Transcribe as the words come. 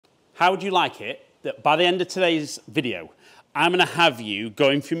How would you like it that by the end of today's video, I'm going to have you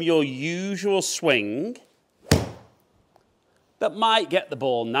going from your usual swing that might get the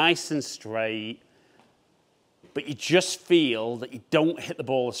ball nice and straight, but you just feel that you don't hit the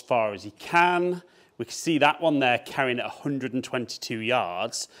ball as far as you can. We can see that one there carrying it 122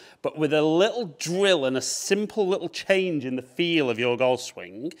 yards, but with a little drill and a simple little change in the feel of your golf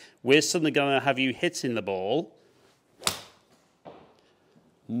swing, we're suddenly going to have you hitting the ball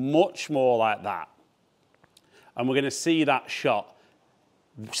much more like that. And we're going to see that shot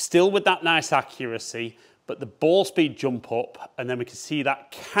still with that nice accuracy, but the ball speed jump up, and then we can see that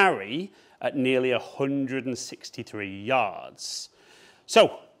carry at nearly 163 yards.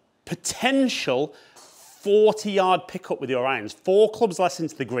 So, potential 40-yard pickup with your irons, 4 clubs less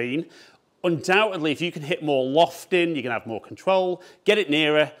into the green. Undoubtedly, if you can hit more loft in, you can have more control, get it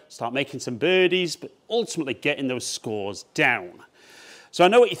nearer, start making some birdies, but ultimately getting those scores down. So I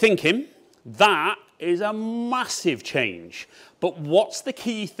know what you're thinking. That is a massive change. But what's the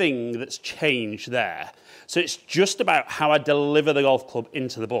key thing that's changed there? So it's just about how I deliver the golf club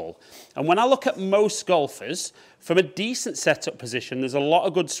into the ball. And when I look at most golfers, from a decent setup position, there's a lot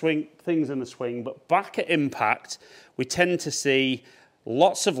of good things in the swing, but back at impact, we tend to see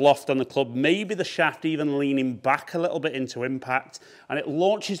lots of loft on the club, maybe the shaft even leaning back a little bit into impact, and it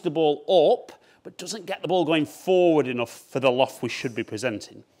launches the ball up, but doesn't get the ball going forward enough for the loft we should be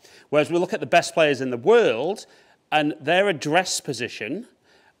presenting. Whereas we look at the best players in the world, and their address position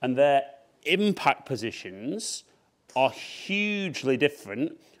and their impact positions are hugely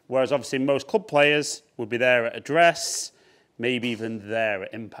different, whereas obviously most club players would be there at address, maybe even there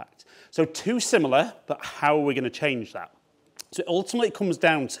at impact. So too similar, but how are we going to change that? So it ultimately comes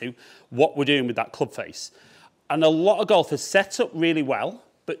down to what we're doing with that club face. And a lot of golfers set up really well,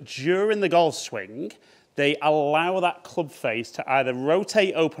 but during the golf swing, they allow that club face to either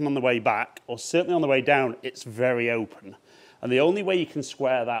rotate open on the way back, or certainly on the way down, it's very open. And the only way you can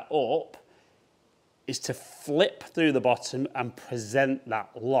square that up is to flip through the bottom and present that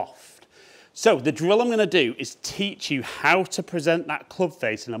loft. So the drill I'm going to do is teach you how to present that club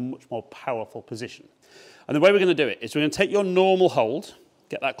face in a much more powerful position. And the way we're going to do it is we're going to take your normal hold,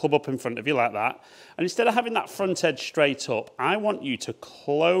 get that club up in front of you like that, and instead of having that front edge straight up, I want you to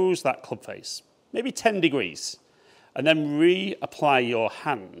close that club face, maybe 10 degrees, and then reapply your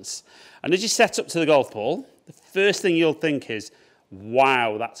hands. And as you set up to the golf ball, the first thing you'll think is,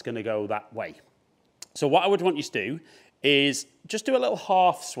 wow, that's going to go that way. So what I would want you to do is just do a little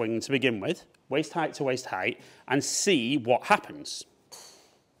half swing to begin with, waist height to waist height, and see what happens.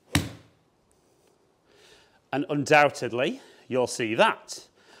 And undoubtedly, you'll see that.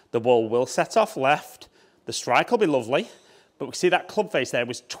 The ball will set off left, the strike will be lovely, but we see that club face there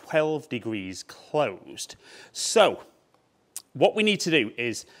was 12 degrees closed. So what we need to do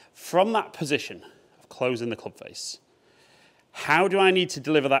is, from that position of closing the club face, how do I need to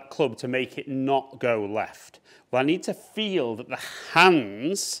deliver that club to make it not go left? Well, I need to feel that the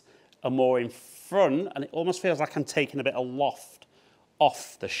hands are more in front, and it almost feels like I'm taking a bit of loft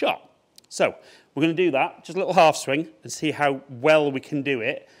off the shot. So we're going to do that, just a little half swing, and see how well we can do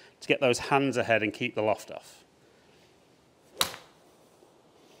it to get those hands ahead and keep the loft off.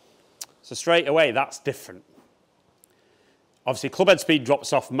 So straight away, that's different. Obviously, club head speed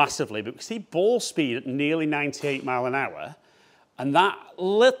drops off massively, but we see ball speed at nearly 98 mile an hour, and that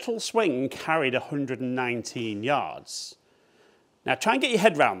little swing carried 119 yards. Now, try and get your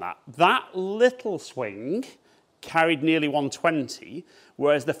head around that. That little swing carried nearly 120,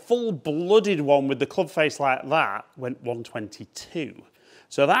 whereas the full-blooded one with the club face like that went 122.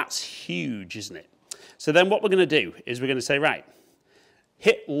 So that's huge, isn't it? So then what we're going to do is we're going to say, right,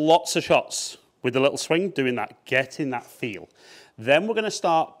 hit lots of shots with the little swing, doing that, getting that feel. Then we're going to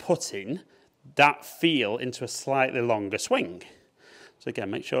start putting that feel into a slightly longer swing. So again,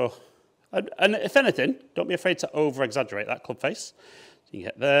 make sure, and if anything, don't be afraid to over-exaggerate that club face. So you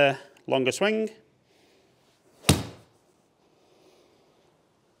get there, longer swing.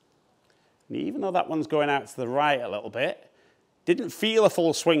 And even though that one's going out to the right a little bit, didn't feel a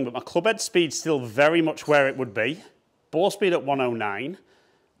full swing, but my club head speed's still very much where it would be. Ball speed at 109,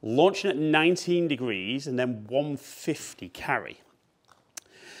 launching at 19 degrees, and then 150 carry.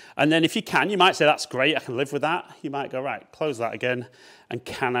 And then if you can, you might say, that's great, I can live with that. You might go, right, close that again, and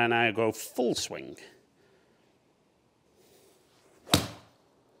can I now go full swing?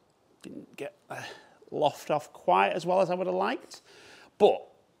 Didn't get the loft off quite as well as I would have liked, but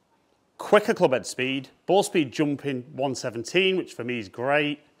quicker club head speed, ball speed jumping 117, which for me is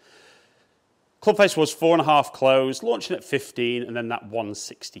great. Club face was 4.5 closed, launching at 15, and then that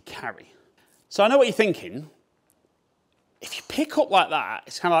 160 carry. So I know what you're thinking. if you pick up like that,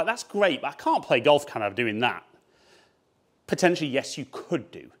 it's kind of like, that's great, but I can't play golf, can I, doing that? Potentially, yes, you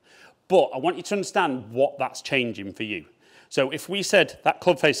could do. But I want you to understand what that's changing for you. So if we said that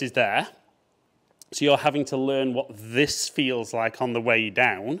club face is there, so you're having to learn what this feels like on the way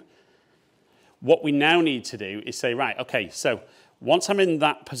down, what we now need to do is say, right, okay, so once I'm in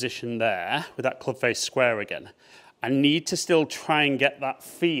that position there, with that club face square again, I need to still try and get that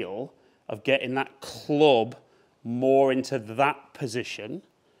feel of getting that club more into that position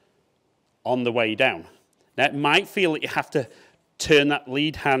on the way down. Now, it might feel that you have to turn that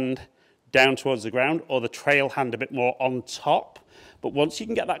lead hand down towards the ground or the trail hand a bit more on top. But once you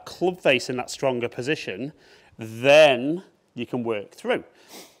can get that club face in that stronger position, then you can work through.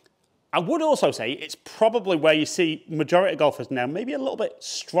 I would also say it's probably where you see majority of golfers now maybe a little bit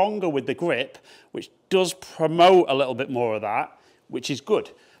stronger with the grip, which does promote a little bit more of that, which is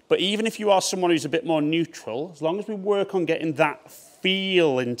good. But even if you are someone who's a bit more neutral, as long as we work on getting that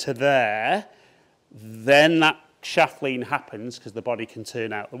feel into there, then that shaft lean happens because the body can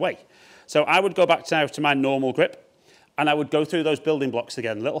turn out the way. So I would go back now to my normal grip and I would go through those building blocks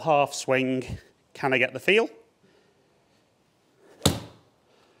again. Little half swing. Can I get the feel?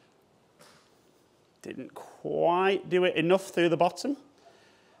 Didn't quite do it enough through the bottom.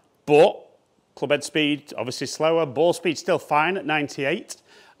 But club head speed, obviously slower. Ball speed still fine at 98.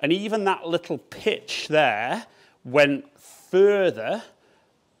 And even that little pitch there went further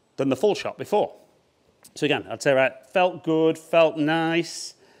than the full shot before. So again, I'd say, right, felt good, felt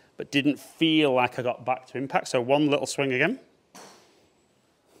nice, but didn't feel like I got back to impact. So one little swing again.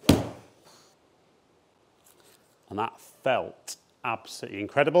 And that felt absolutely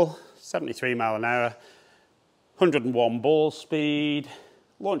incredible. 73 mile an hour, 101 ball speed,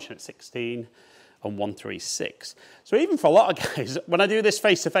 launching at 16 and 136. So even for a lot of guys, when I do this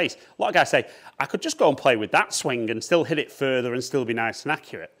face to face, a lot of guys say, I could just go and play with that swing and still hit it further and still be nice and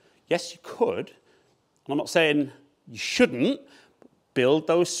accurate. Yes, you could. I'm not saying you shouldn't, but build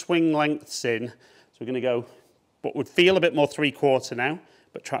those swing lengths in. So we're going to go what would feel a bit more 3/4 now,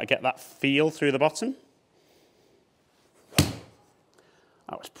 but try to get that feel through the bottom.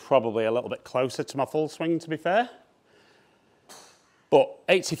 That was probably a little bit closer to my full swing, to be fair. But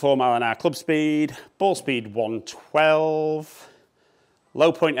 84 mile an hour club speed, ball speed 112,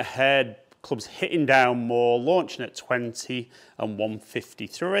 low point ahead, clubs hitting down more, launching at 20 and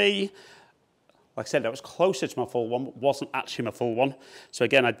 153. Like I said, that was closer to my full one, but wasn't actually my full one. So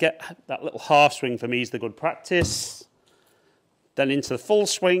again, I'd get that little half swing for me is the good practice. Then into the full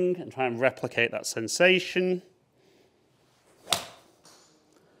swing and try and replicate that sensation.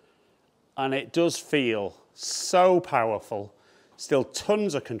 And it does feel so powerful. Still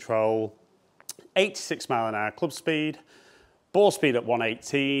tons of control. 86 mile an hour club speed. Ball speed at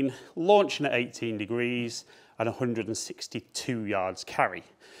 118. Launching at 18 degrees. And 162 yards carry.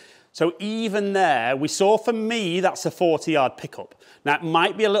 So even there, we saw for me, that's a 40-yard pickup. Now, it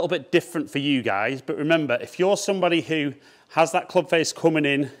might be a little bit different for you guys, but remember, if you're somebody who has that club face coming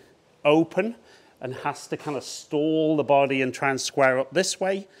in open and has to kind of stall the body and try and square up this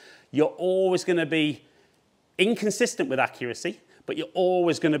way, you're always going to be inconsistent with accuracy, but you're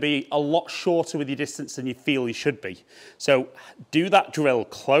always going to be a lot shorter with your distance than you feel you should be. So do that drill,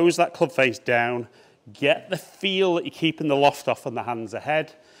 close that club face down, get the feel that you're keeping the loft off and the hands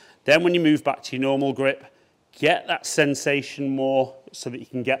ahead. Then when you move back to your normal grip, get that sensation more so that you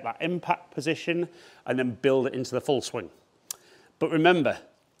can get that impact position and then build it into the full swing. But remember,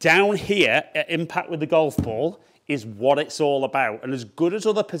 down here at impact with the golf ball is what it's all about. And as good as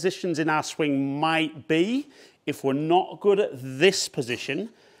other positions in our swing might be, if we're not good at this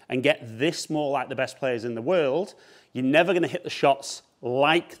position and get this more like the best players in the world, you're never going to hit the shots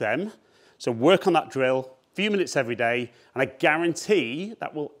like them. So work on that drill, a few minutes every day, and I guarantee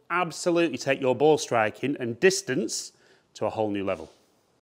that will absolutely take your ball striking and distance to a whole new level.